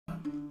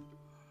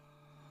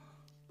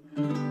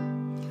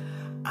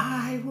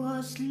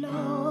was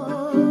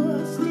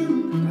lost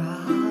in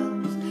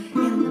France.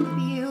 In the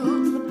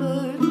fields the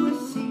birds were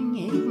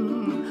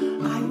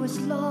singing. I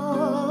was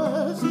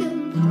lost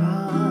in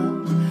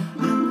France,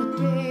 and the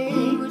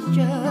day was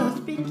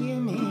just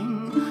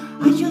beginning.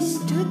 I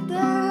just stood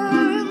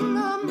there in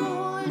the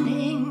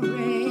morning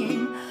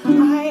rain.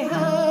 I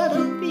had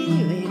a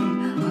feeling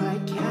I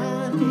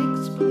can't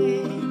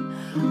explain.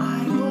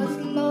 I was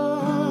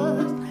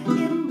lost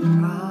in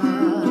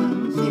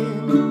France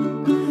in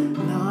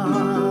love.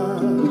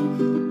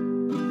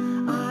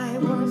 I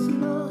was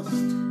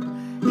lost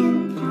in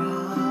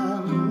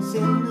France.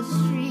 In the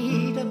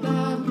street a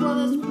band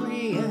was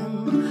playing,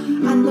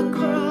 and the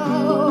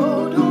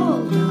crowd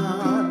all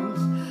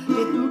danced.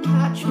 Didn't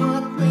catch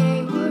what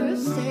they were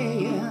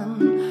saying.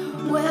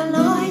 When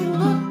I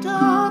looked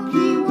up,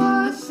 he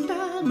was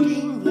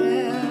standing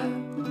there.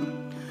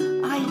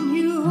 I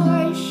knew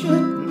I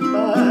shouldn't,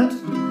 but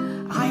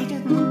I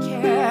didn't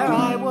care.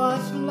 I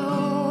was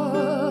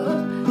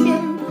lost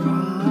in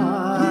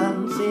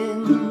France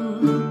in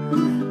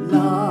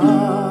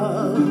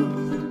love.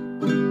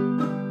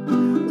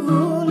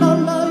 Ooh la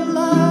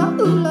la,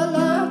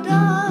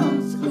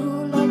 dance.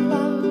 Ooh la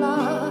la,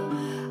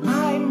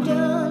 I'm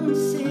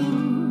dancing.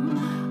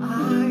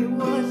 I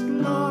was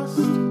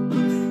lost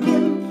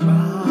in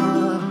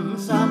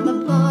France, and the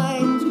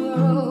vines were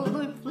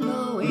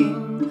overflowing.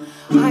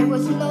 I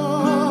was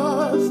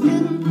lost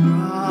in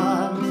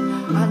France,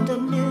 and a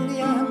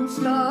million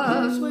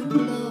stars were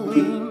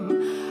glowing.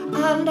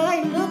 And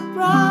I looked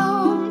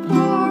round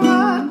for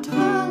a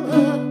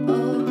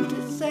telephone to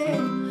say,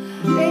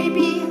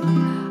 baby,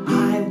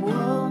 I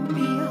won't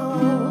be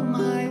home.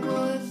 I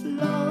was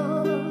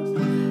lost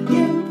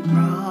in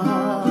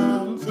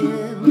France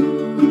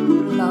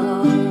in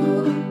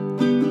love.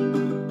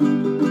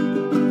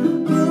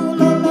 Ooh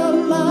la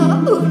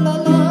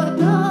la,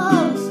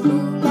 dance.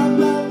 Ooh la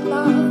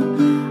la,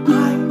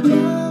 I'm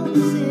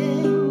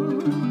dancing.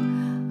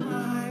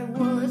 I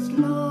was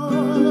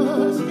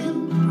lost in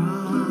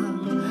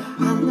France,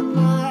 and the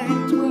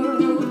vines were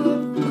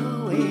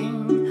overflowing.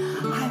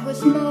 I was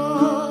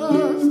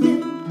lost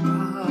in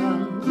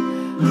France,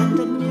 and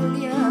a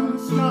million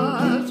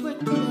stars were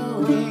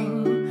glowing.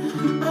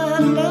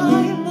 And I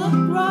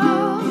looked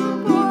round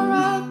for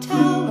a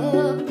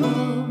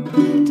telephone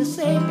to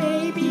say,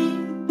 baby,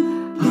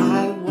 I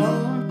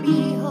won't be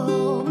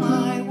home.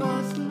 I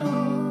was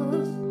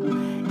lost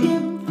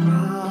in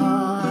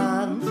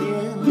France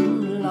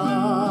in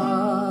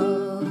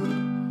love.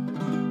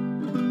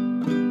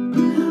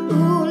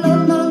 Ooh la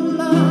la,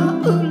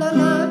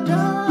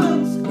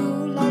 dance.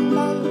 Ooh la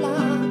la,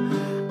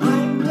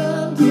 I'm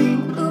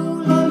dancing.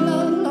 Ooh la la,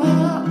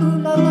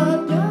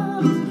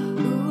 dance.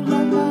 Ooh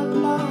la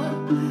la,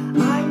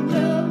 I'm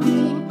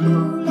dancing.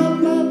 Ooh la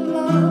la,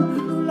 dance.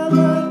 Ooh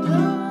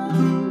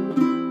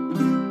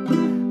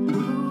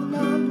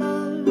la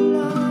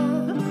la,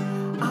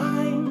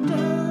 I'm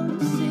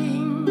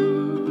dancing.